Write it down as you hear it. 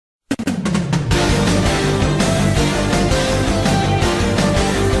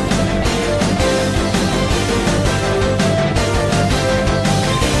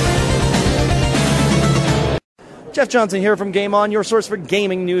Jeff Johnson here from GameOn, your source for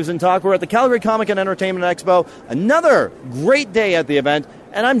gaming news and talk. We're at the Calgary Comic and Entertainment Expo. Another great day at the event,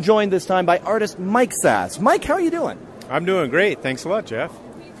 and I'm joined this time by artist Mike Sass. Mike, how are you doing? I'm doing great. Thanks a lot, Jeff.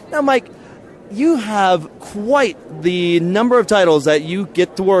 Now, Mike, you have quite the number of titles that you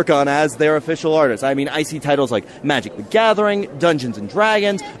get to work on as their official artist. I mean, I see titles like Magic the Gathering, Dungeons and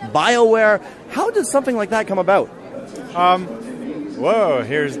Dragons, Bioware. How does something like that come about? Whoa,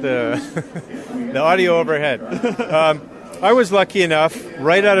 here's the the audio overhead. I was lucky enough,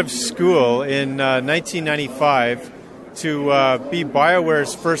 right out of school in 1995, to be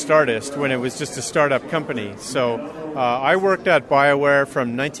Bioware's first artist when it was just a startup company. So I worked at Bioware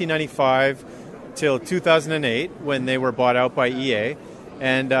from 1995 till 2008 when they were bought out by EA.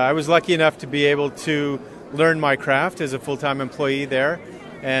 And I was lucky enough to be able to learn my craft as a full-time employee there.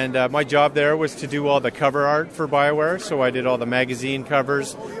 And my job there was to do all the cover art for Bioware. So I did all the magazine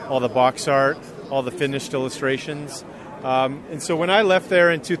covers, all the box art, all the finished illustrations. And so when I left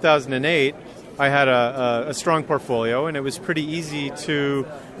there in 2008, I had a strong portfolio, and it was pretty easy to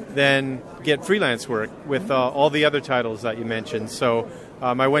then get freelance work with all the other titles that you mentioned. So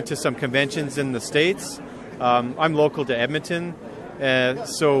I went to some conventions in the States. I'm local to Edmonton,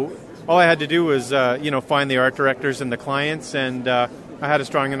 so all I had to do was find the art directors and the clients, and I had a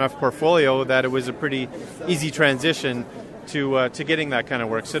strong enough portfolio that it was a pretty easy transition to getting that kind of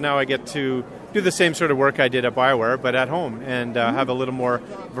work. So now I get to do the same sort of work I did at Bioware, but at home, and have a little more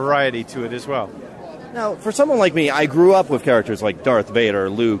variety to it as well. Now, for someone like me, I grew up with characters like Darth Vader,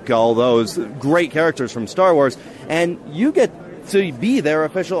 Luke, all those great characters from Star Wars, and you get to be their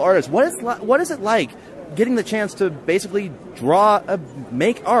official artist. What is it like getting the chance to basically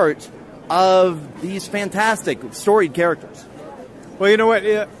make art of these fantastic storied characters? Well, you know what?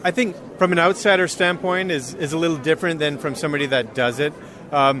 I think from an outsider standpoint is a little different than from somebody that does it.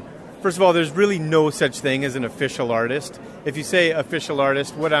 First of all, there's really no such thing as an official artist. If you say official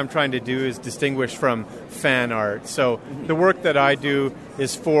artist, what I'm trying to do is distinguish from fan art. So the work that I do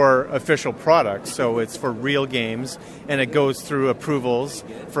is for official products, so it's for real games, and it goes through approvals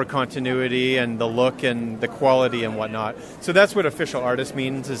for continuity and the look and the quality and whatnot. So that's what official artist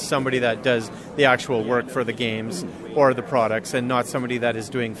means, is somebody that does the actual work for the games or the products, and not somebody that is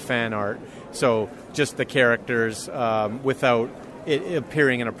doing fan art. So just the characters without it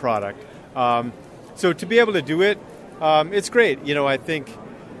appearing in a product. So to be able to do it, it's great. You know, I think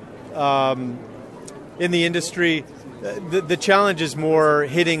in the industry, the challenge is more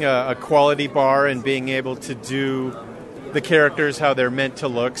hitting a quality bar and being able to do the characters how they're meant to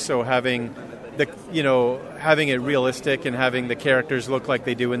look. So having it realistic and having the characters look like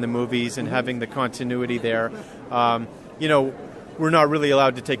they do in the movies and having the continuity there. We're not really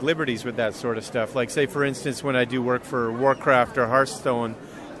allowed to take liberties with that sort of stuff. Like, say, for instance, when I do work for Warcraft or Hearthstone,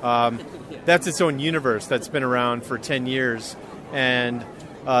 that's its own universe that's been around for 10 years. And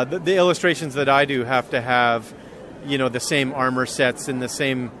the illustrations that I do have to have, the same armor sets and the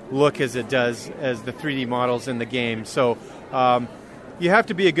same look as it does as the 3D models in the game. So you have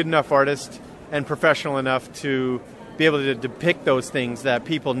to be a good enough artist and professional enough to be able to depict those things that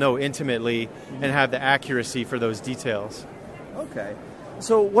people know intimately and have the accuracy for those details. Okay.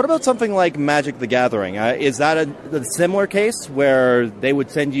 So what about something like Magic the Gathering? Is that a similar case where they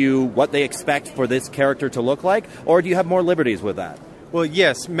would send you what they expect for this character to look like, or do you have more liberties with that? Well,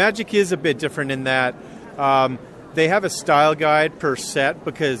 yes. Magic is a bit different in that they have a style guide per set,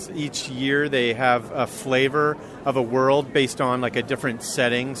 because each year they have a flavor of a world based on like a different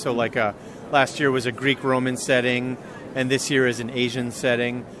setting. So like last year was a Greek-Roman setting, and this year is an Asian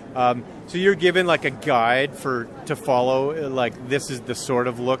setting. So you're given like a guide to follow, like this is the sort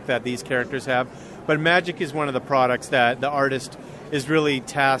of look that these characters have. But Magic is one of the products that the artist is really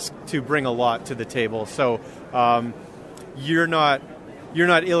tasked to bring a lot to the table. So you're not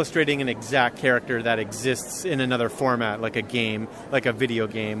illustrating an exact character that exists in another format, like a game, like a video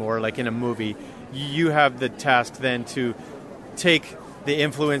game, or like in a movie. You have the task then to take the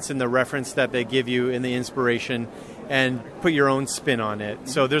influence and the reference that they give you and the inspiration and put your own spin on it.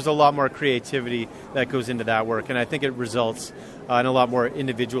 So there's a lot more creativity that goes into that work, and I think it results in a lot more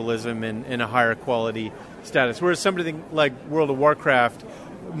individualism and a higher quality status. Whereas something like World of Warcraft,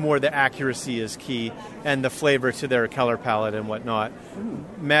 more the accuracy is key and the flavor to their color palette and whatnot.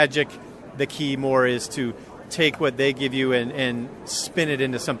 Magic, the key more is to take what they give you and spin it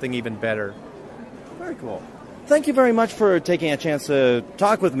into something even better. Very cool. Thank you very much for taking a chance to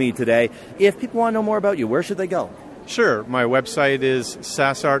talk with me today. If people want to know more about you, where should they go? Sure. My website is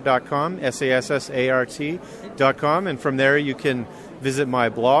sassart.com, SASSART.com, and from there you can visit my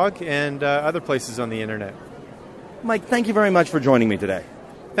blog and other places on the internet. Mike, thank you very much for joining me today.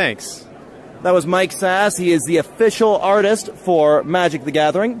 Thanks. That was Mike Sass. He is the official artist for Magic the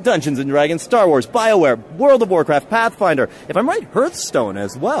Gathering, Dungeons & Dragons, Star Wars, Bioware, World of Warcraft, Pathfinder. If I'm right, Hearthstone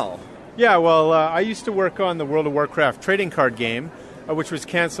as well. Yeah, well, I used to work on the World of Warcraft trading card game, which was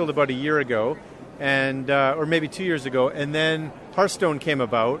canceled about a year ago, and or maybe 2 years ago, and then Hearthstone came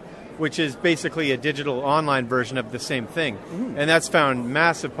about, which is basically a digital online version of the same thing. And that's found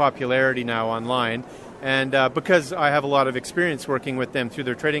massive popularity now online. And because I have a lot of experience working with them through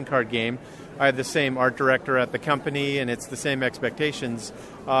their trading card game, I have the same art director at the company, and it's the same expectations.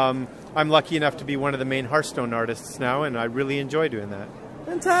 I'm lucky enough to be one of the main Hearthstone artists now, and I really enjoy doing that.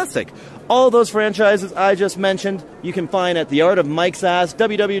 Fantastic. All those franchises I just mentioned, you can find at The Art of Mike Sass,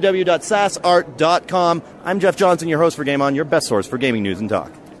 www.sassart.com. I'm Jeff Johnson, your host for Game On, your best source for gaming news and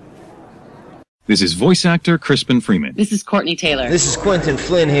talk. This is voice actor Crispin Freeman. This is Courtney Taylor. This is Quentin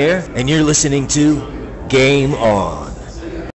Flynn here, and you're listening to Game On.